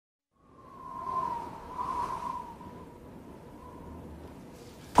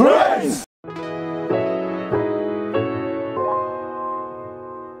Yes!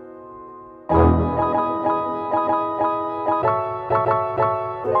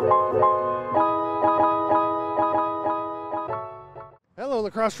 Hello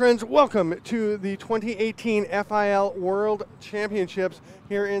lacrosse friends, welcome to the 2018 FIL World Championships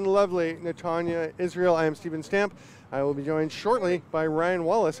here in lovely Netanya, Israel. I am Stephen Stamp. I will be joined shortly by Ryan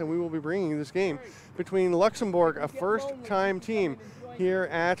Wallace, and we will be bringing this game between Luxembourg, a first-time team here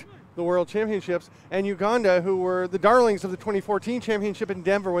at the World Championships, and Uganda, who were the darlings of the 2014 championship in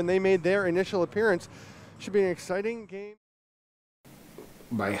Denver when they made their initial appearance. Should be an exciting game.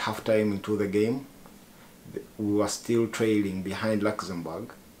 By halftime into the game, we were still trailing behind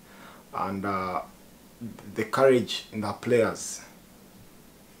Luxembourg, and the courage in the players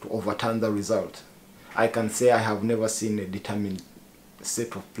to overturn the result. I can say I have never seen a determined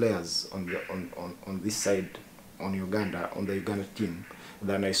set of players on this side, on Uganda, on the Uganda team,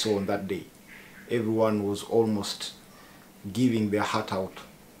 than I saw on that day. Everyone was almost giving their heart out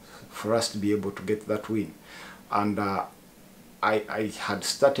for us to be able to get that win. And I had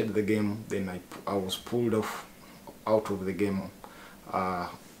started the game, then I was pulled out of the game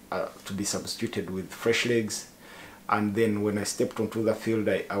to be substituted with fresh legs, and then when I stepped onto the field,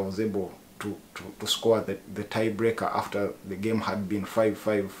 I was able to score the tiebreaker after the game had been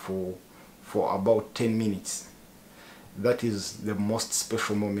 5-5 for about 10 minutes. That is the most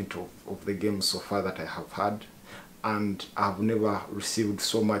special moment of the game so far that I have had, and I've never received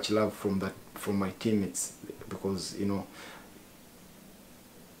so much love from my teammates, because you know,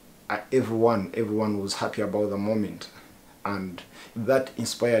 everyone was happy about the moment, and that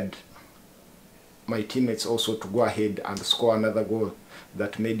inspired my teammates also to go ahead and score another goal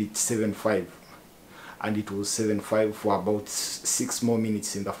that made it 7-5, and it was 7-5 for about 6 more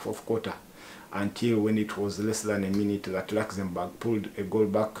minutes in the fourth quarter, until when it was less than a minute that Luxembourg pulled a goal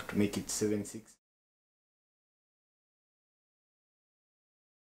back to make it 7-6.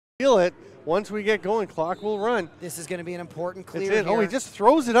 Feel it. Once we get going, clock will run. This is going to be an important clear That's it. here. Oh, he just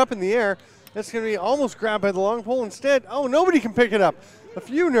throws it up in the air. That's going to be almost grabbed by the long pole instead. Oh, nobody can pick it up. A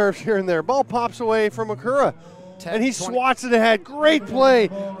few nerves here and there. Ball pops away from Akura, and he swats it ahead. Great play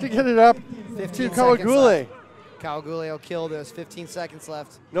to get it up to Kawugule. Kawugule will kill this. 15 seconds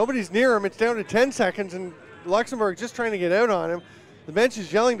left. Nobody's near him. It's down to 10 seconds, and Luxembourg just trying to get out on him. The bench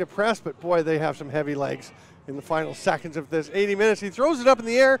is yelling to press, but boy, they have some heavy legs in the final seconds of this 80 minutes. He throws it up in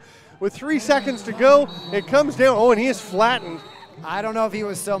the air with 3 seconds to go. It comes down. Oh, and he is flattened. I don't know if he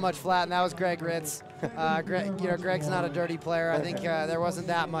was so much flattened. That was Greg Ritz. Greg's not a dirty player. I think there wasn't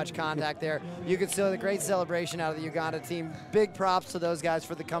that much contact there. You could see the great celebration out of the Uganda team. Big props to those guys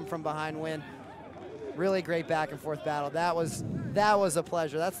for the come from behind win. Really great back and forth battle. That was a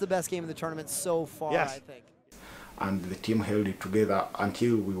pleasure. That's the best game of the tournament so far, yes. I think. And the team held it together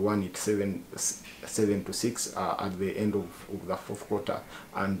until we won it 7-6 at the end of the fourth quarter,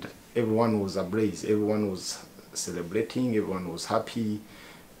 and everyone was ablaze. Everyone was celebrating. Everyone was happy.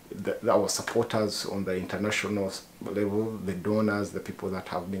 Our supporters on the international level, the donors, the people that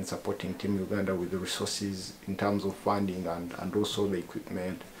have been supporting Team Uganda with the resources in terms of funding and also the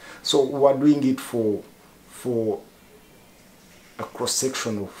equipment. So we are doing it for a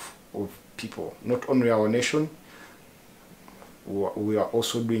cross-section of people, not only our nation. We are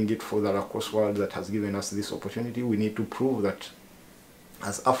also doing it for the lacrosse world that has given us this opportunity. We need to prove that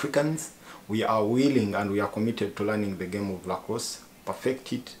as Africans, we are willing and we are committed to learning the game of lacrosse,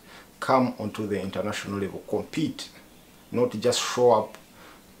 perfect it, come onto the international level, compete, not just show up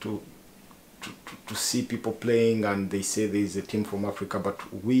to see people playing and they say there is a team from Africa, but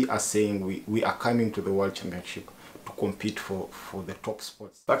we are saying we are coming to the World Championship to compete for the top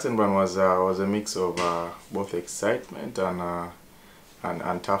spots. Luxembourg was a mix of both excitement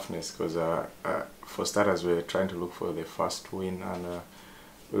and toughness, because for starters we were trying to look for the first win, and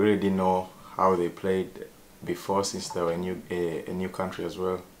we really didn't know how they played before, since they were a new country as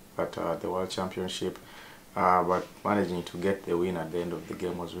well at the World Championship. But managing to get the win at the end of the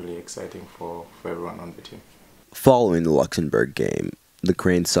game was really exciting for everyone on the team. Following the Luxembourg game, the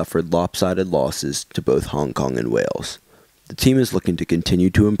Cranes suffered lopsided losses to both Hong Kong and Wales. The team is looking to continue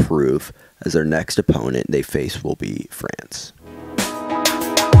to improve, as their next opponent they face will be France.